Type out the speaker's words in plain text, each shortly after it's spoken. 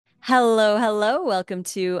Hello, hello. Welcome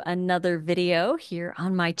to another video here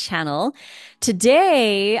on my channel.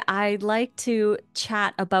 Today, I'd like to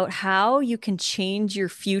chat about how you can change your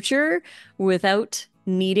future without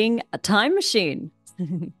needing a time machine.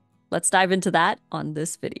 Let's dive into that on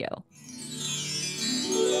this video.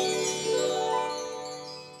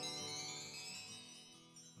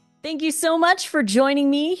 Thank you so much for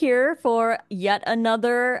joining me here for yet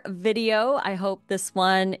another video. I hope this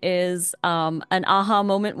one is an aha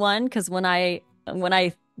moment one because when I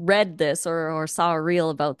read this or saw a reel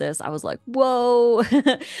about this, I was like, whoa.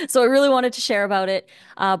 So I really wanted to share about it.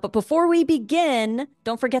 But before we begin,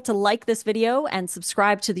 don't forget to like this video and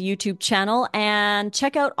subscribe to the YouTube channel and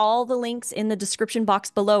check out all the links in the description box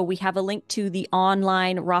below. We have a link to the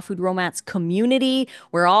online Raw Food Romance community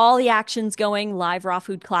where all the action's going, live raw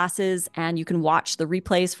food classes, and you can watch the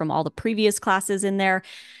replays from all the previous classes in there.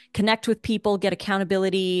 Connect with people, get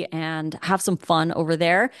accountability, and have some fun over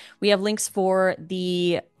there. We have links for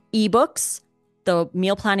the ebooks, the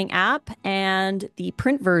meal planning app, and the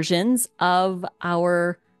print versions of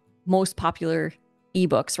our most popular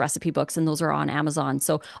ebooks, recipe books, and those are on Amazon.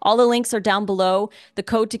 So all the links are down below. The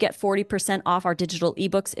code to get 40% off our digital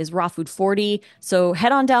ebooks is rawfood40. So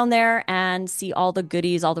head on down there and see all the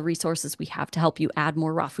goodies, all the resources we have to help you add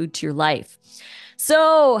more raw food to your life.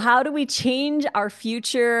 So, how do we change our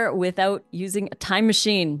future without using a time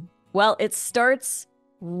machine? Well, it starts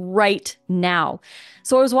right now.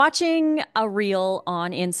 So, I was watching a reel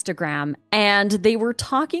on Instagram and they were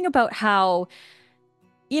talking about how,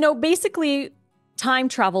 basically time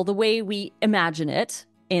travel, the way we imagine it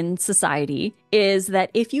in society, is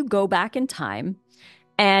that if you go back in time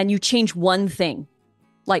and you change one thing,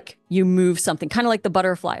 like you move something, kind of like the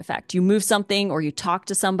butterfly effect. You move something, or you talk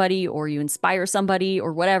to somebody, or you inspire somebody,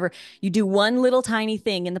 or whatever. You do one little tiny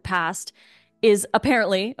thing in the past, is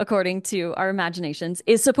apparently, according to our imaginations,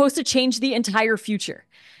 is supposed to change the entire future,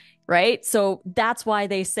 right? So that's why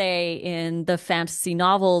they say in the fantasy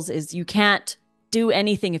novels is you can't do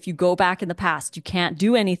anything if you go back in the past. You can't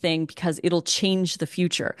do anything because it'll change the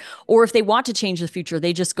future. Or if they want to change the future,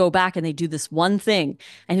 they just go back and they do this one thing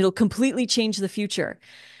and it'll completely change the future.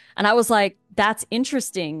 And I was like, that's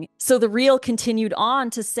interesting. So the reel continued on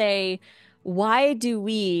to say, why do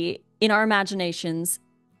we, in our imaginations,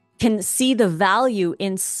 can see the value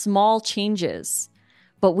in small changes,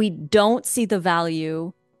 but we don't see the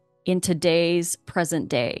value in today's present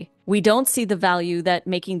day? We don't see the value that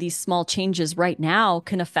making these small changes right now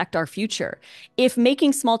can affect our future. If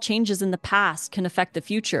making small changes in the past can affect the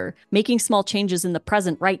future, making small changes in the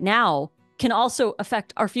present right now can also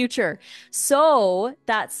affect our future. So,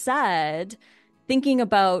 that said, thinking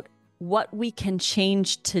about what we can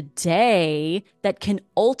change today that can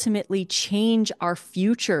ultimately change our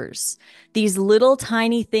futures. These little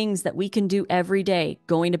tiny things that we can do every day,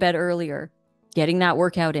 going to bed earlier, getting that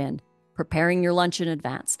workout in, preparing your lunch in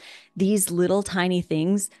advance. These little tiny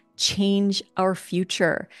things change our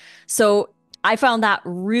future. So I found that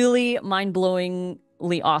really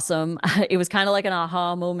mind-blowingly awesome. It was kind of like an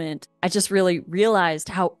aha moment. I just really realized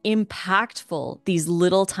how impactful these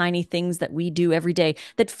little tiny things that we do every day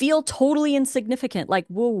that feel totally insignificant, like,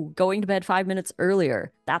 whoa, going to bed 5 minutes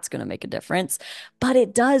earlier, that's going to make a difference. But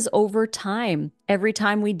it does over time. Every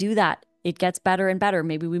time we do that, it gets better and better.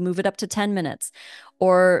 Maybe we move it up to 10 minutes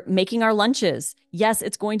or making our lunches. Yes,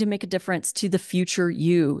 it's going to make a difference to the future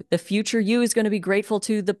you. The future you is going to be grateful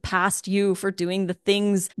to the past you for doing the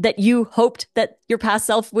things that you hoped that your past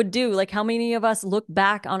self would do. Like, how many of us look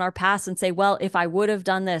back on our past and say, well, if I would have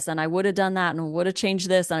done this and I would have done that and I would have changed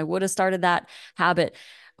this and I would have started that habit,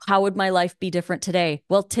 how would my life be different today?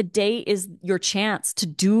 Well, today is your chance to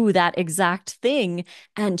do that exact thing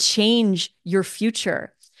and change your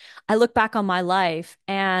future. I look back on my life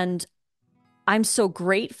and I'm so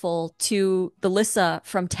grateful to the Lissa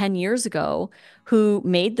from 10 years ago who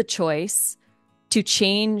made the choice to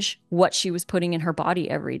change what she was putting in her body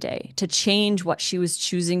every day, to change what she was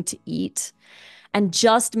choosing to eat. And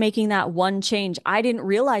just making that one change, I didn't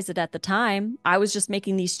realize it at the time. I was just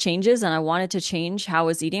making these changes and I wanted to change how I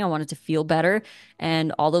was eating. I wanted to feel better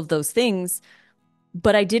and all of those things.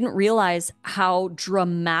 But I didn't realize how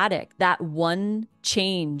dramatic that one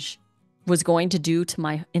change was going to do to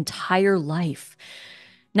my entire life.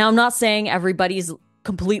 Now, I'm not saying everybody's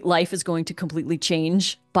complete life is going to completely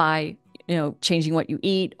change by, changing what you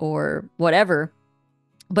eat or whatever.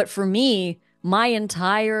 But for me, my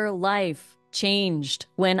entire life changed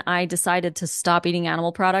when I decided to stop eating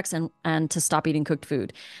animal products and to stop eating cooked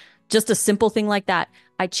food. Just a simple thing like that.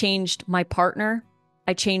 I changed my partner.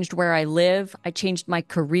 I changed where I live. I changed my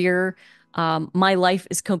career. My life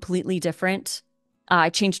is completely different. I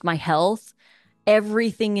changed my health.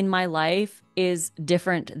 Everything in my life is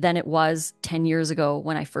different than it was 10 years ago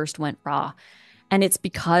when I first went raw. And it's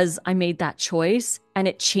because I made that choice and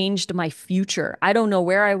it changed my future. I don't know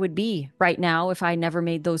where I would be right now if I never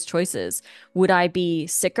made those choices. Would I be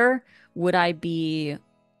sicker? Would I be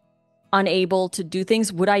unable to do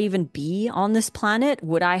things? Would I even be on this planet?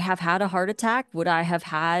 Would I have had a heart attack? Would I have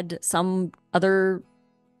had some other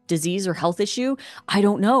disease or health issue? I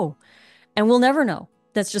don't know. And we'll never know.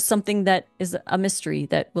 That's just something that is a mystery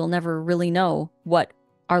that we'll never really know what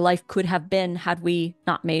our life could have been had we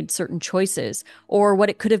not made certain choices, or what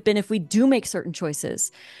it could have been if we do make certain choices.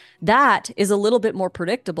 That is a little bit more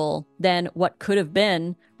predictable than what could have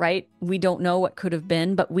been, right? We don't know what could have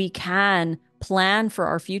been, but we can plan for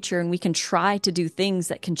our future and we can try to do things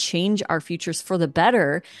that can change our futures for the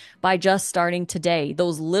better by just starting today.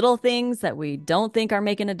 Those little things that we don't think are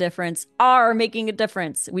making a difference are making a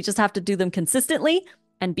difference. We just have to do them consistently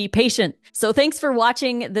and be patient. So thanks for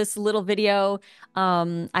watching this little video.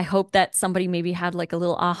 I hope that somebody maybe had like a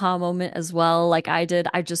little aha moment as well, like I did.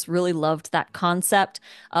 I just really loved that concept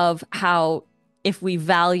of how if we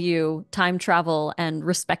value time travel and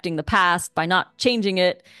respecting the past by not changing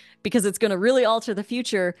it, because it's going to really alter the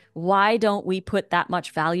future, why don't we put that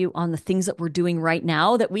much value on the things that we're doing right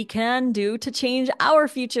now that we can do to change our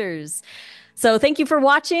futures? So thank you for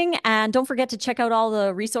watching, and don't forget to check out all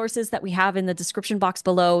the resources that we have in the description box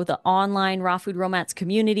below, the online Raw Food Romance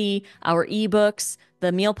community, our ebooks,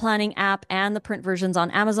 the meal planning app, and the print versions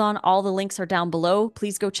on Amazon. All the links are down below.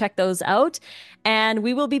 Please go check those out. And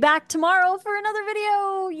we will be back tomorrow for another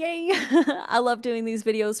video. Yay. I love doing these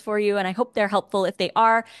videos for you, and I hope they're helpful. If they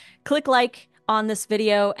are, click like on this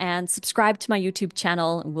video and subscribe to my YouTube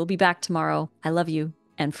channel, and we'll be back tomorrow. I love you,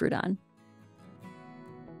 and fruit on.